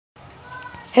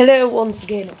Hello once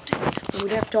again, audience. When we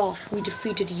left off, we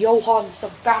defeated Johann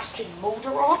Sebastian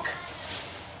Moderock.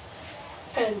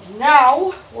 And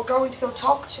now, we're going to go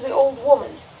talk to the old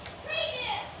woman.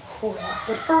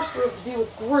 But first we have to deal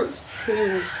with Bruce,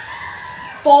 who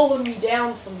followed me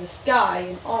down from the sky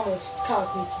and almost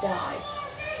caused me to die.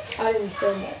 I didn't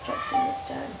film that cutscene this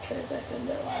time, because I filmed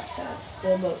it last time.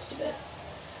 Well, most of it.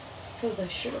 I suppose I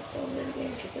should have filmed it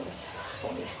again, because there was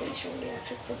funny facial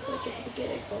reaction from like at the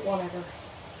beginning, but whatever.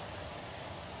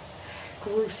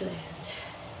 Gruesland.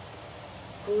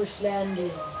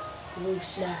 Grueslandian.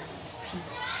 Gruesland.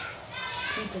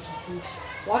 Peoples of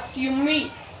Gruesland. What do you mean?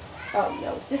 Oh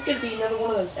no, is this gonna be another one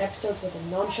of those episodes where the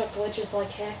nunchuck glitches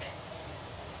like heck?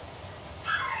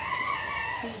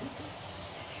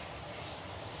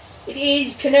 It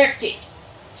is connected!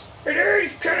 It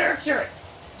is connected!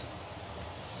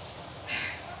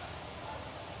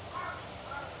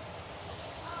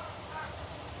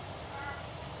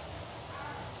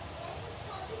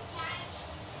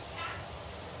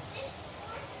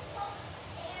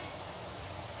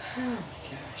 Oh my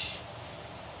gosh.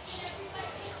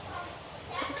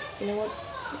 Okay, you know what?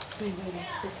 Maybe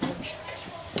that's this one check.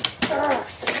 Ah,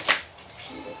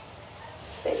 stupid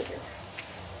fader.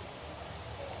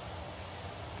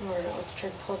 Alright, let's try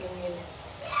plugging in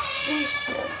this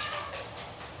nunchuck.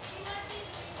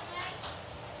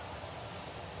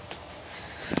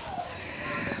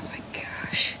 Oh my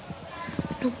gosh.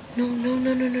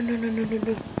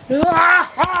 No.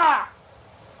 Ah!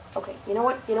 Okay, you know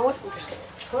what? We're just gonna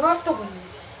turn off the wind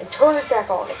and turn it back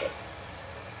on again.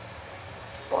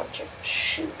 Bunch of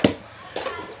shoot.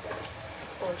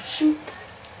 Or shoot.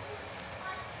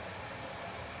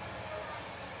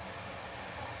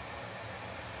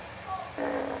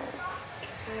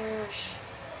 Gosh.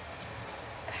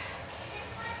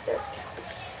 There we go.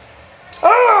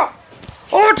 Ah!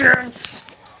 Audience!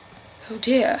 Oh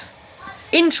dear.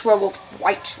 Intro of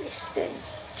whiteness, then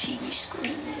TV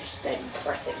screens, then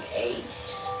pressing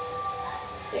A's,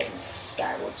 then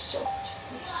Skyward sword.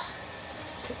 Yes.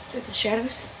 Through the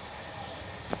shadows.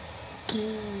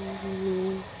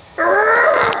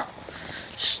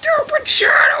 Stupid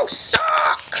shadows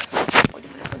suck! Wait a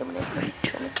minute, let me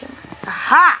turn the camera.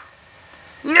 Aha!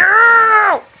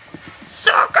 No!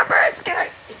 Suck a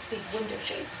biscuit! It's these window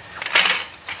shades.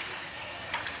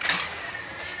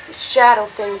 This shadow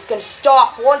thing is gonna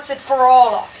stop once and for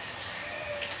all, audience.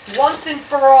 Once and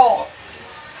for all.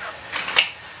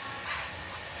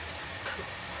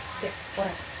 There,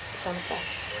 whatever. It's on the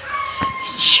fence.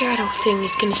 This shadow thing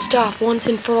is gonna stop once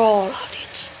and for all,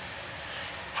 audience.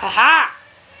 Haha!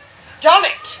 Done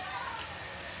it!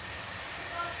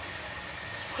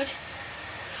 What?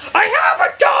 I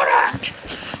haven't done it!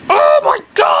 Oh my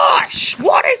gosh!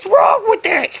 What is wrong with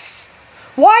this?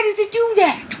 Why does it do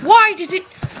that? Why does it...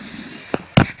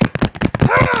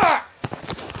 Ah!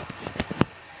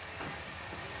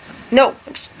 No,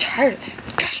 I'm just tired of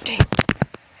that. Gosh dang.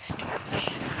 Stop.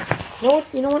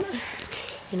 You know what?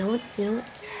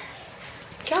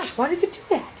 Gosh, why does it do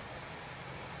that?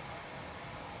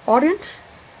 Audience?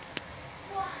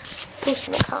 Post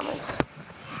in the comments.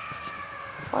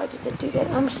 Why does it do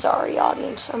that? I'm sorry,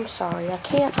 audience. I'm sorry. I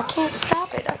can't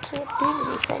stop it. I can't do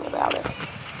anything about it.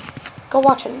 Go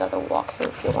watch another walkthrough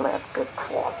if you want to have good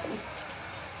quality.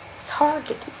 It's hard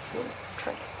to do. I'm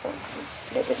trying to think.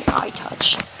 Live in eye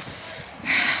touch.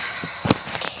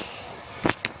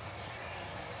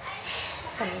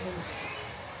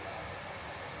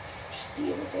 Just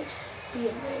deal with it. Be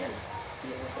a man.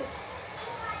 Deal with it.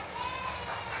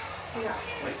 No,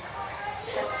 wait.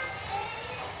 Yes.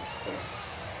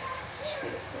 Just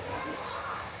deal with it, obvious.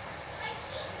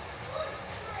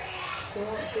 If you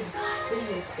want good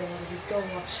video quality, go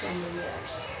watch somebody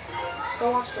else. Go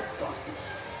watch the bosses.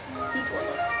 People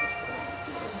are like this quality.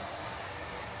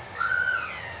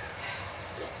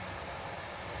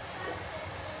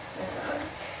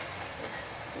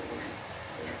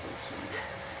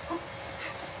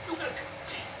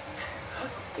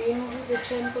 Into the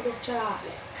temple of Chai.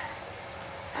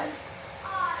 I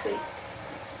think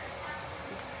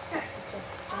this is the temple of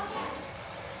Chai.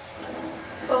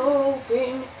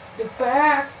 Open the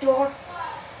back door.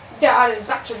 That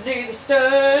is actually the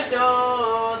third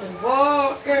door than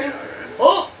walking.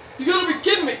 Oh, you gotta be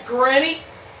kidding me, Granny.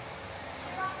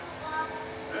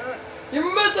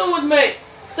 You're messing with me.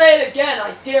 Say it again,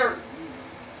 I dare you.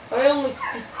 I only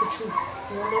speak the truth.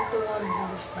 You are not the one who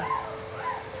was saved.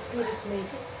 The Spirit made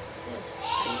it. Who said,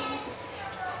 "Can you be saved?" It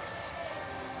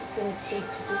has been his fate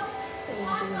to do this, and in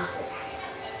doing so save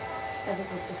us, as it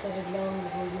was decided long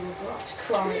before you were brought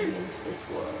crying into this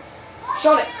world.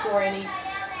 Shut it, Granny.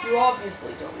 You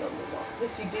obviously don't know me well, because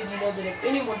if you did, you know that if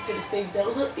anyone's gonna save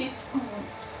Zelda, it's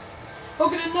Goose. How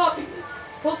could it not be me?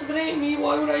 Suppose if it ain't me,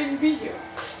 why would I even be here?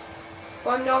 If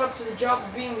I'm not up to the job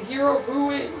of being the hero, who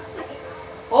is?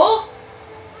 Huh?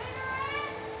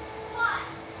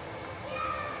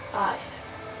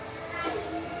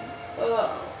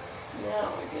 Oh, now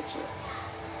I get you.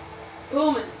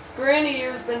 Pullman, Granny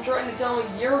here's been trying to tell me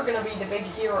you're gonna be the big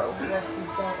hero who rescues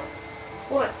Zelda.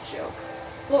 What a joke.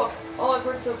 Look, all I've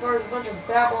heard so far is a bunch of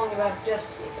babbling about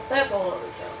destiny, but that's all over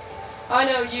now. I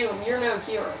know you, and you're no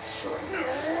hero, sure.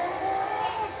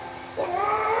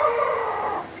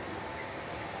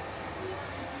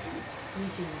 Me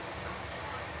too, Skyward.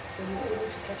 Were you able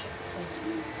to catch up the slate?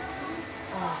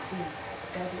 Ah, see,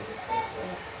 the guy that is this,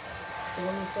 right? The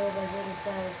one who saw by Zelda's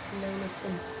side is known as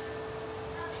Imp.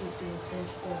 She's being sent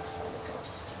forth by the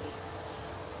goddess to aid Zelda.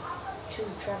 Two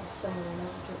traveled somewhere in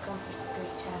order to accomplish the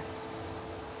great task.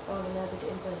 However, now that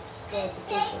Imp has destroyed the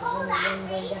gate, there is only one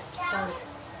way left to find her.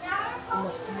 You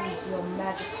must use your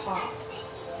magic harp.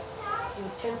 You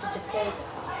attempted to play the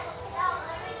harp.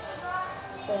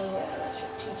 Well, I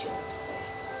shall teach you how to play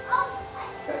it.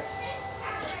 First,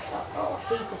 I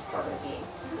hate this part of the game.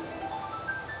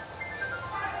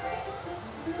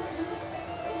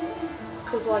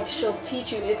 Cause like she'll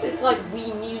teach you, it's like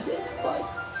Wii Music, but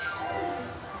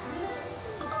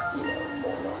you know,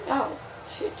 more not. Oh,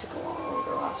 shit, took a lot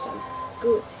longer last time.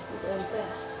 Good, you learned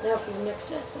fast. Now for your next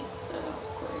lesson. Oh,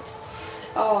 great.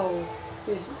 Oh,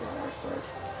 this is the hard part.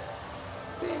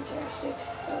 Fantastic.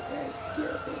 Okay,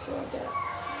 yeah, okay, so I got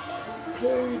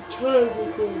playing time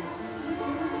with them.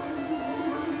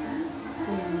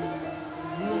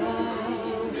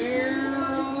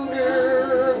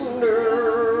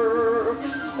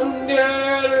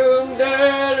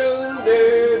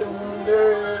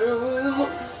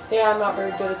 Yeah, I'm not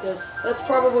very good at this. That's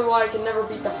probably why I can never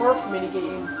beat the harp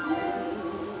minigame.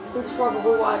 That's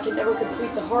probably why I can never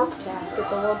complete the harp task at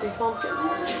the Lumpy Pumpkin.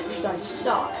 Because I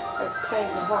suck at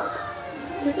playing the harp.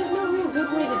 Because there's no real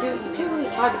good way to do it. You can't really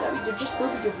time it out. You're just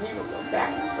moving your remote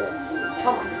back and forth.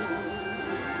 Come on.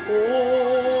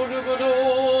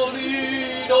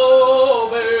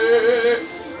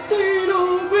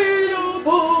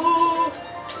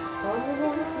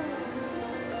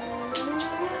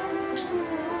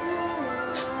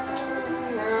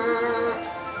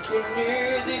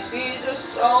 This is a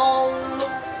song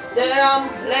that I'm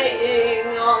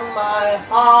playing on my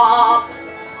harp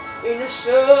in a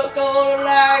circle of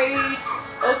lights,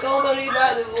 accompanied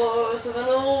by the voice of an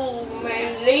old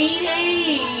man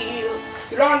lady.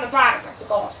 You learn the product of the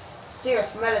goddess, the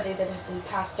mysterious melody that has been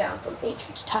passed down from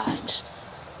ancient times.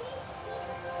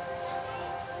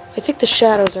 I think the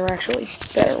shadows are actually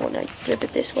better when I flip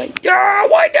it this way. Ah,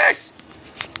 why this?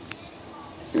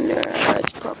 No,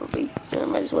 it's probably, I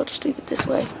might as well just leave it this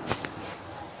way.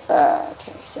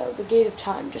 Okay, so the Gate of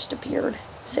Time just appeared,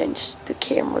 since the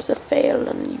cameras have failed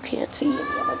and you can't see any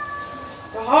of it.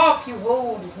 The harp you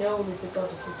hold is known as the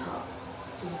goddess's harp.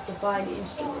 It is a divine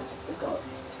instrument of the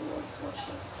goddess who once watched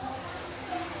over this land.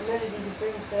 The melodies it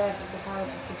brings to life have the power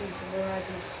to produce a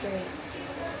variety of strange and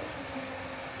otherworldly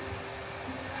things.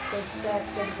 It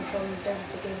stands steady before you, known as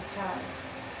the Gate of Time.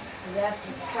 It's the last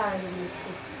of its kind in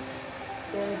existence.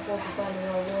 The only portal found in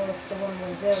our world is the one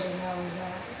where Zelda now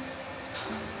resides.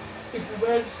 If you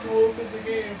manage to open the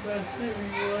gate and pass through,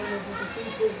 you will end up with the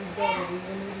same place as Zelda,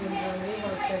 even if you endure many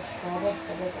hardships, blah blah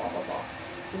blah blah blah blah blah.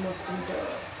 You must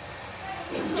endure.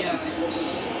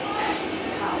 Endurance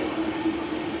and power.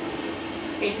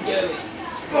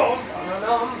 Endurance. Boom,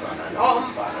 ba-na-num, ba-na-num,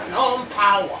 ba-na-num,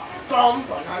 power. Boom,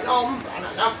 ba-na-num,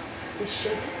 ba-na-num. It's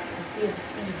shaking. I feel the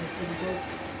sea has been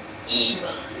broken.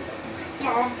 Even.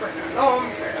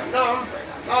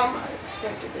 I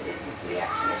expected that it would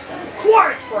react to your son.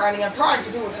 Quiet, Granny! I'm trying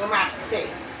to do a dramatic thing.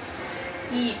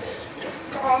 Even.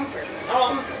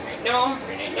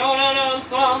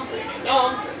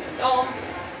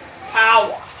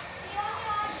 Power.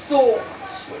 Sword.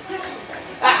 Swing.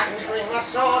 I can swing my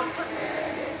sword.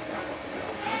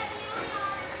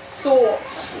 Sword.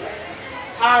 Swing.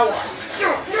 Power.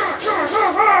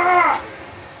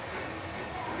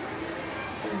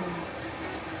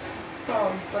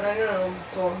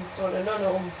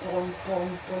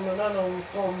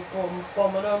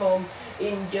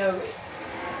 Endure it.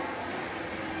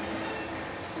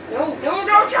 No,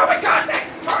 Joey contact!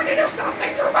 I'm trying to do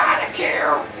something dramatic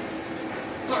here!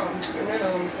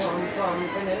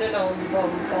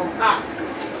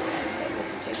 This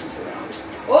is taking too long.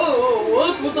 Whoa,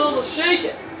 what's with all the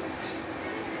shaking?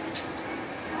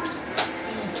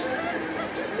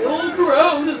 The whole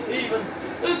ground is even.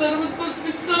 I thought it was supposed to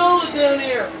be solid down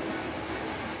here.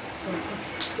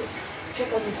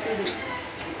 Check on this see these.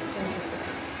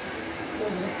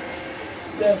 There's a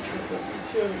natural that we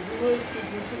showed. The most of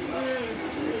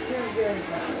here goes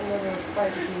another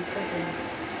fight in prison.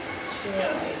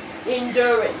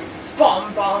 Endurance.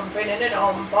 Bomb, bomb, brinning it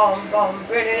on, bomb, bomb,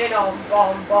 brinning it on,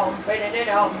 bomb, bomb, brinning it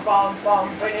on, bomb, bomb,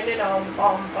 brinning it on,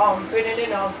 bomb, bomb, brinning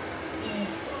it on.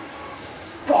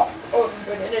 Bomb,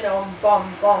 brinning it on,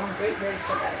 bomb, bomb, here's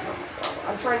the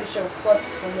I'm trying to show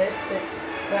clips from this that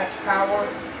match power,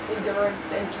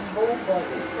 endurance, and evil, but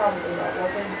it's probably not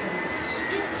working because of the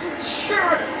stupid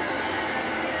shadows.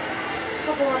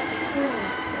 Cover up the screen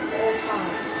at all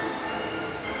times.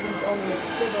 Leave only a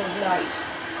sliver of light.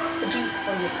 It's the beast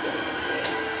from the beginning of the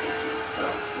game. In case you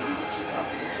can't see what you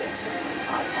probably can't because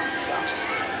my iPod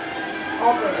sucks.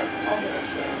 I'll get a camera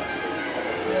so you can have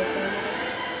a real camera.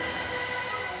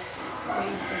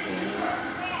 Wait for game.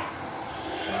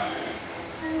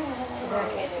 Because I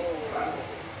can't take this. I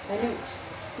knew it.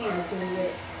 C was going to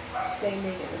get Spain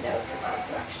naked, but now it's the time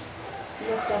for action. You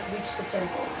must not reach the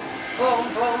temple. Boom,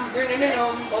 boom,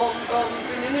 boom, boom, boom.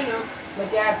 My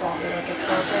dad bought me like a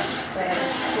cartridge that I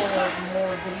could store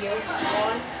more videos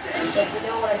on. But you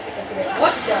know what I think I'm gonna.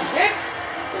 What the heck?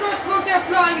 You're not supposed to have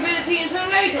flying ability until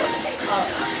later.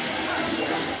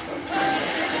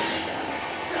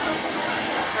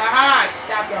 Haha! I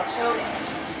stabbed your toenails.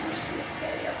 You slip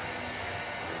failure.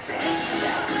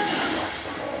 Stab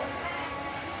some more.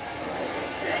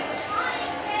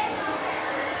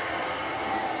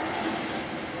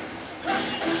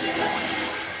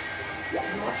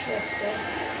 As much as dead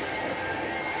is supposed to be.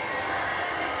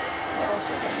 I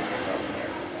also got to go in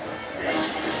there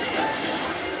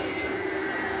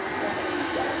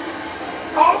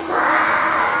oh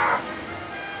crap!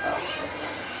 Oh.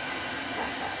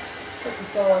 It took me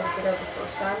so long to figure out the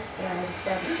first time, and I had to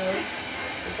stab his toes.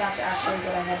 But that's actually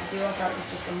what I had to do. I thought it was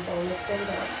just some bonus thing to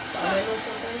like stun him or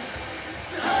something.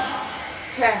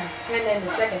 Yeah, and then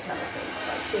the second time I played this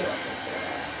fight too, I think for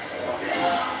the longest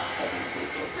time. I didn't do it.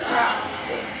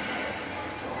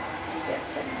 Yeah, the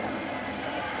second time I played this guy.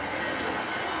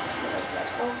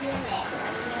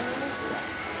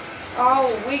 Oh,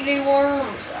 wiggly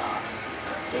worm sauce.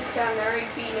 This time there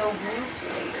ain't be no roots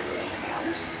later in the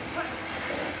house.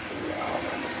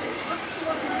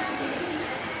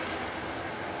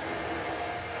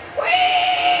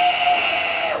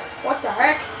 What the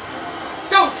heck?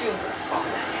 Don't you respond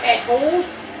that head hold.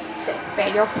 Sick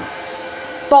failure.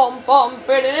 Bum bum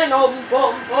brinning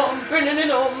bum brinning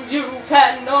you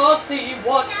cannot see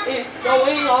what is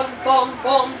going on. Bum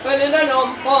bum brinning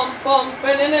bum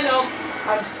brinning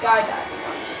I'm skydiving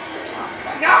up to the top.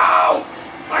 No!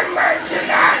 I'm Master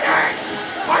Ganon!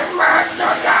 I'm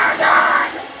Master Ganon!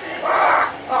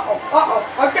 Uh-oh,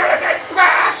 I'm gonna get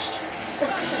smashed!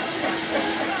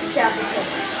 Stab the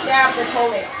toenails. Stab the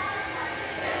toenails.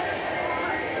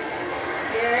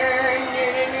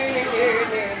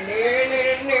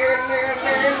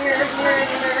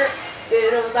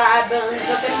 Little sideburns,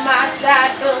 look at my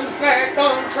sideburns, back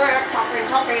on track,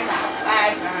 talking about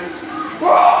sideburns.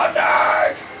 Oh,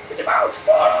 Nick! It's about to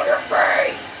fall on your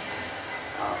face!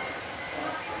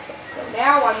 Okay, so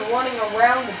now I'm running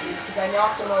around the dude because I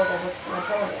knocked him over with my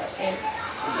toenails and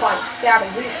by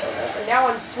stabbing his toenails, and now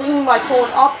I'm swinging my sword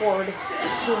upward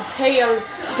to impale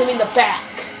him in the back.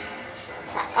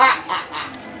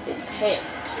 Impale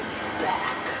to the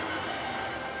back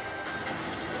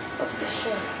of the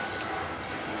head.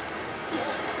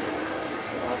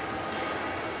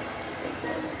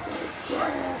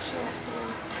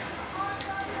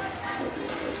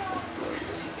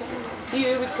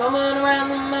 Here we coming around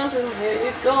the mountain, here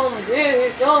it comes, here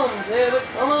it comes, here we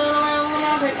coming around the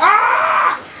mountain.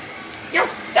 Ah! You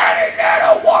silly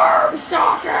little worm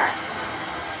socket!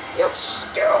 You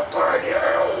stupid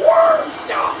little worm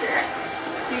socket!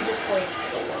 So you just wait to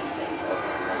the one thing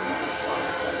over and you just want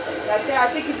the same thing. I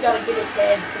think you've got to get his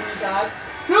head 3 times.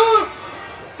 No!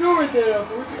 Don't read that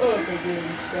upwards. Oh my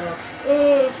goodness, stop.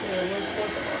 Okay, where's the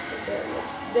monster? There it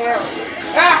is. There it is.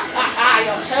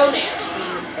 Your toenails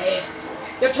being impaled.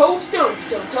 Your toenails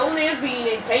being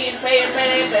impaled,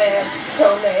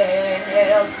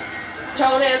 toenails.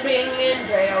 Toenails being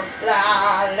impaled.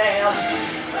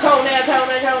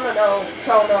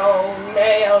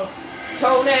 Toenail.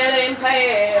 Toenail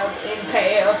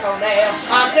impaled, toenail.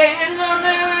 I'm saying the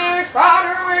lyrics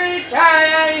pottery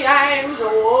times.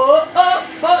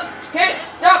 But can't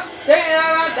stop saying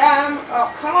about them.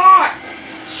 Oh, come on.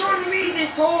 Shouldn't be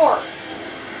this hard.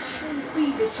 Shouldn't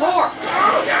be this hard.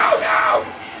 No.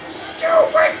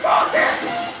 Stupid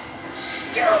bucket.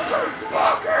 Stupid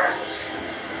bucket.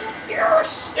 You're a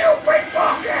stupid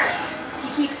bucket. He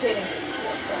keeps hitting me. So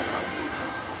what's going on?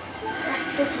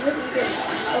 supposed to hit me again.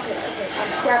 Okay.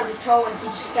 I'm stabbing his toe, and he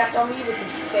just stepped on me with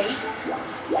his face.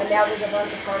 And now there's a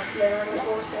bunch of parts littering the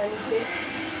horse that I need to hit.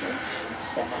 Don't you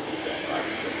step on me again,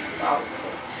 oh,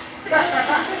 okay.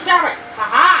 Stop it!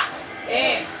 Haha!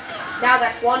 Yes! Now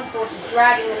that one foot is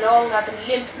dragging along like a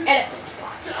limp elephant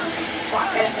butt.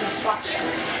 Elephant butt check.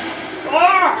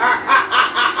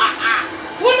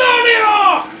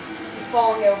 Phenomenal! He's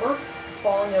falling over.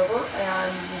 And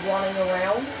I'm running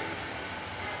around.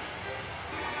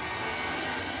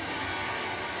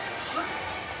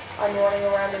 I'm running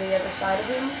around to the other side of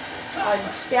him. I'm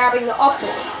stabbing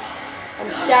upwards. In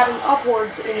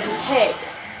his head.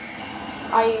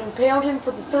 I impaled him for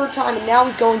the third time, and now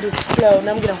he's going to explode. And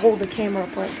I'm going to hold the camera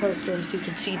up right close to him so you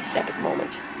can see this epic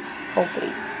moment.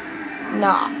 Hopefully.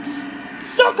 Not.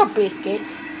 Suck a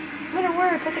biscuit! No matter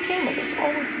where I put the camera, there's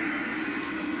always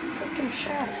stupid freaking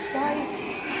shadows. Why is it?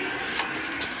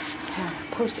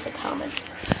 Post in the comments.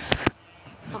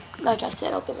 Like I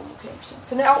said, I'll give him a correction.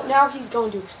 So now he's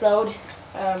going to explode.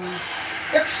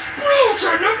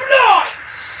 Explosion of light!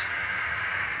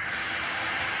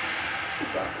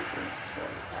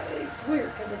 It's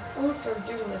weird because it only started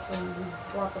doing this when we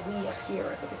brought the Wii up here.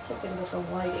 I think it's something with the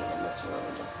lighting in this room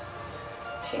and just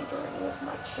tinkering with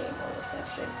my camera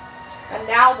reception. And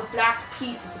now the black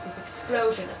pieces of his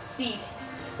explosion are seeding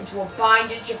into a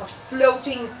bindage of a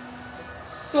floating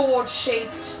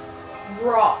sword-shaped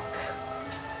rock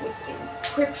with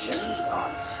inscriptions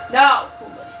on it. Now,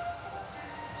 Kuman,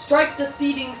 strike the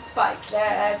seeding spike.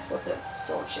 That's what the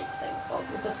sword-shaped thing's called.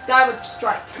 With the Skyward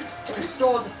strike to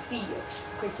restore the seal.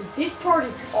 Okay, so this part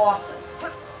is awesome.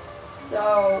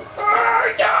 So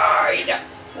I died.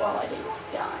 Well, I didn't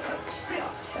die. I just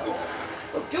lost health.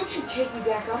 Look, don't you take me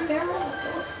back up there?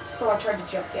 So I tried to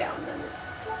jump down, and then this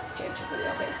jam took me.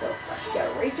 Okay, so you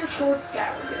got a razor sword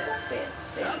Skyward. You know, stand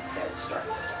Skyward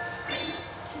strike stuff.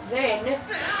 Then you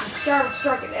Skyward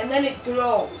strike it, and then it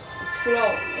glows. It's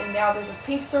glowing, and now there's a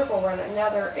pink circle around it, and now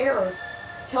there are arrows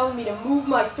telling me to move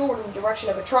my sword in the direction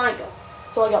of a triangle.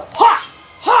 So I go ha,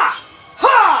 ha,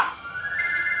 ha,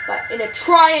 but in a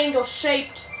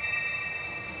triangle-shaped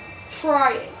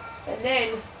triangle, and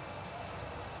then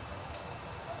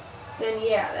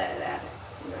yeah,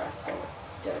 that's interesting.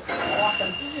 Does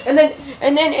awesome, and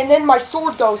then my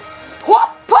sword goes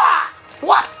wha-pa,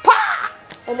 wha-pa,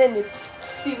 and then the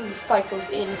sealing spike goes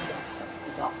in. It's awesome.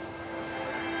 It's awesome.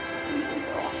 It's even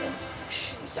more awesome.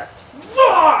 It's like,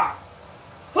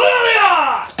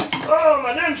 oh,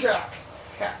 my nunchuck.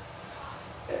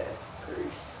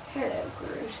 Bruce. Hello,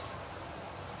 Bruce.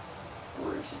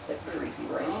 Bruce is the creepy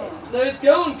redhead. Nice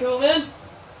going, cool man.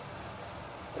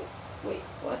 Wait,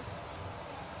 what?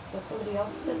 That somebody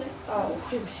else who said that? Oh,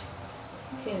 it was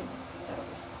him. That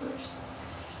was Bruce.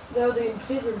 Though the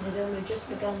imprisoned had only just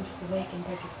begun to awaken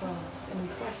back its bond, I'm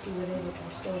impressed you were able to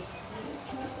restore the seal and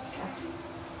keep it captive.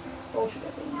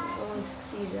 Fortunately, you only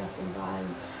succeeded us in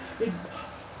buying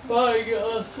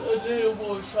us a little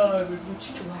more time in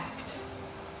which to act.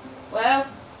 Well,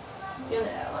 you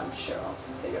know, I'm sure I'll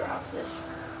figure out this.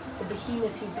 The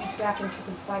behemoth you beat back into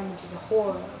confinement is a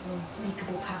horror of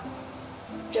unspeakable power.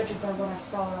 Judging by what I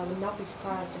saw, I would not be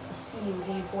surprised if the seal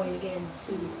gave way again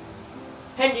soon.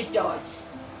 And it does.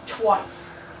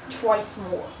 Twice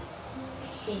more. I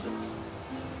hate it.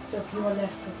 So if you are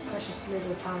left with precious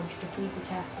little time to complete the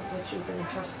task with which you've been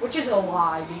entrusted, which is a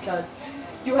lie, because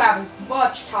you have as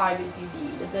much time as you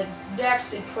need. The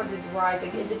next imprisoned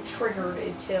rising isn't triggered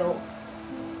until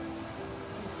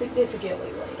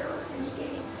significantly later in the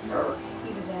game. Or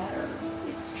either that, or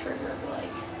it's triggered,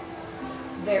 like,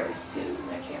 very soon.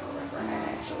 I can't remember. I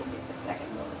actually think the second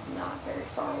one is not very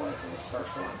far away from this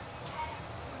first one,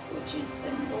 which is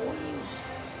annoying,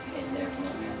 and there's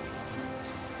no cutscenes.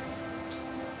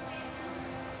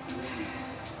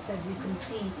 As you can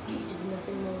see, the gate is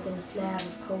nothing more than a slab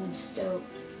of cold stone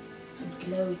and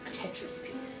glowing Tetris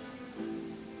pieces.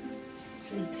 Just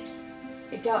sleeping.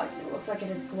 It does. It looks like it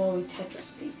has glowing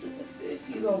Tetris pieces. If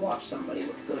you go watch somebody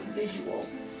with good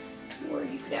visuals, where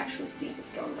you could actually see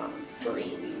what's going on the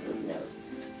screen, you would notice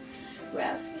that.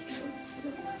 Rousing it from its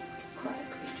sleep would require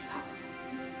great power.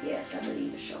 Yes, I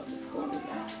believe a shot of holy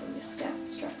light from your Skyward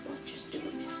strike might just do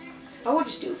it. I would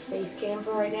just do a face cam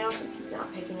for right now, since it's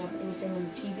not picking up anything on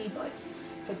the TV, but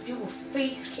if I do a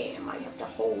face cam, I have to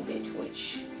hold it,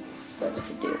 which is better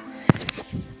to do.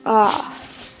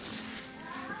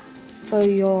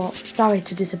 Sorry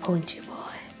to disappoint you,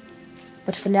 boy,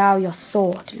 but for now your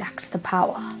sword lacks the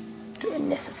power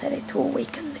necessary to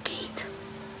awaken the gate.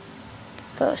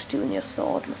 First, you and your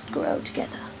sword must grow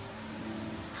together.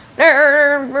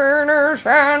 Burners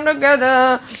stand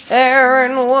together. There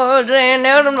in woods and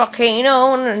out in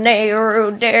volcano in the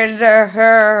narrow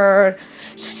desert.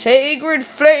 Sacred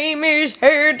flame is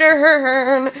here to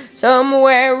burn.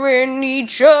 Somewhere in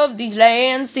each of these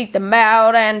lands, seek them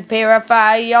out and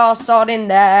purify your soul in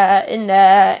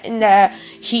the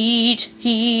heat.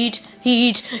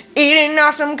 Eating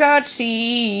awesome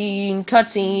cutscene,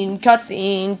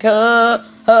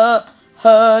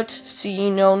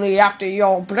 only after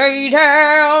your blade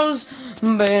has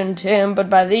been tempered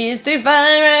by these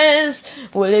fires.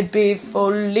 Will it be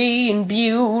fully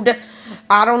imbued?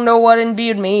 I don't know what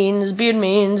imbued means. Imbued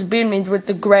means with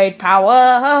the great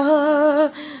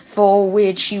power for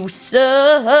which you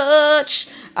search.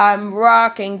 I'm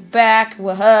rocking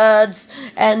backwards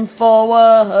and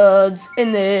forwards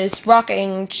in this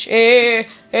rocking chair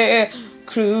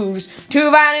cruise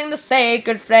to finding the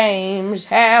sacred flames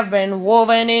have been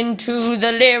woven into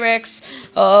the lyrics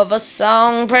of a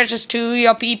song precious to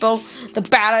your people, the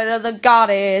ballad of the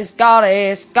goddess.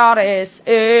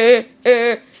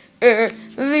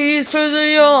 These to the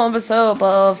youngest hope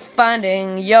of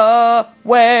finding your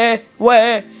way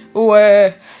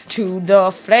to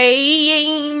the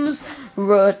flames.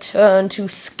 Return to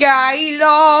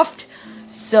Skyloft.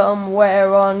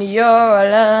 Somewhere on your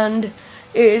land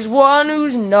is one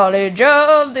whose knowledge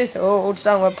of this old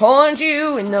song will point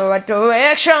you in the right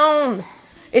direction.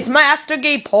 It's Master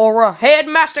Gapora,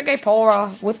 Headmaster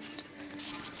Gapora, with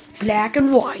black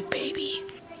and white, baby.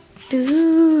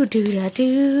 Do on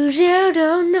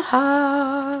the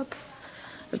harp.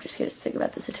 I'm just gonna sing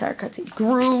about this entire cutscene.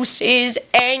 Groose is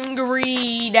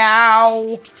angry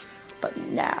now, but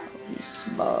now he's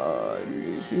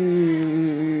smiling.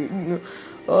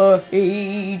 I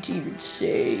hate even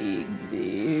saying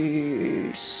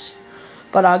this,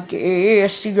 but I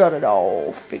guess you got it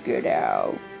all figured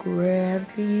out.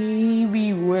 Granny,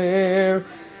 beware.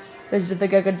 There's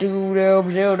nothing I can do to help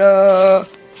Zelda.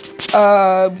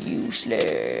 I'm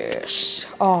useless.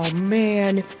 Oh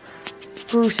man,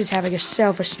 Bruce is having a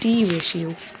self-esteem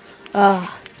issue.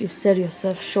 You've set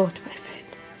yourself short, my friend.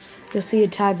 You'll see in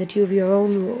time that you have your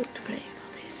own role to play in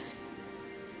all this.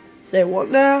 Say what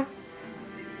now?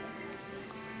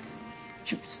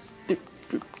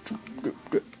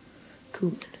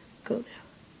 Kuman, go now.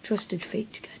 Trusted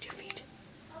fate to guide your feet.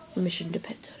 Your mission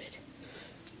depends on it.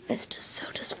 As does so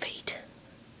does fate.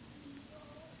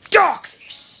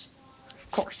 Darkness!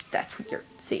 Of course, that's what you're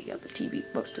seeing on the TV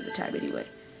most of the time anyway.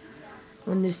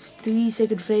 When there's 3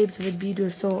 sacred flames have imbued your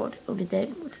sword, only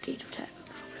then will the gate of time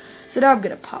open. So now I'm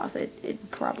gonna pause it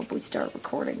and probably start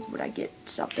recording when I get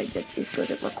something that is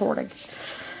good at recording.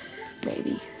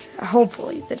 Maybe.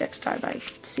 Hopefully, the next time I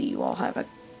see you all have a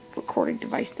recording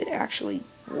device that actually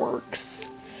works.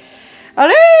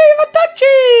 Arrivederci!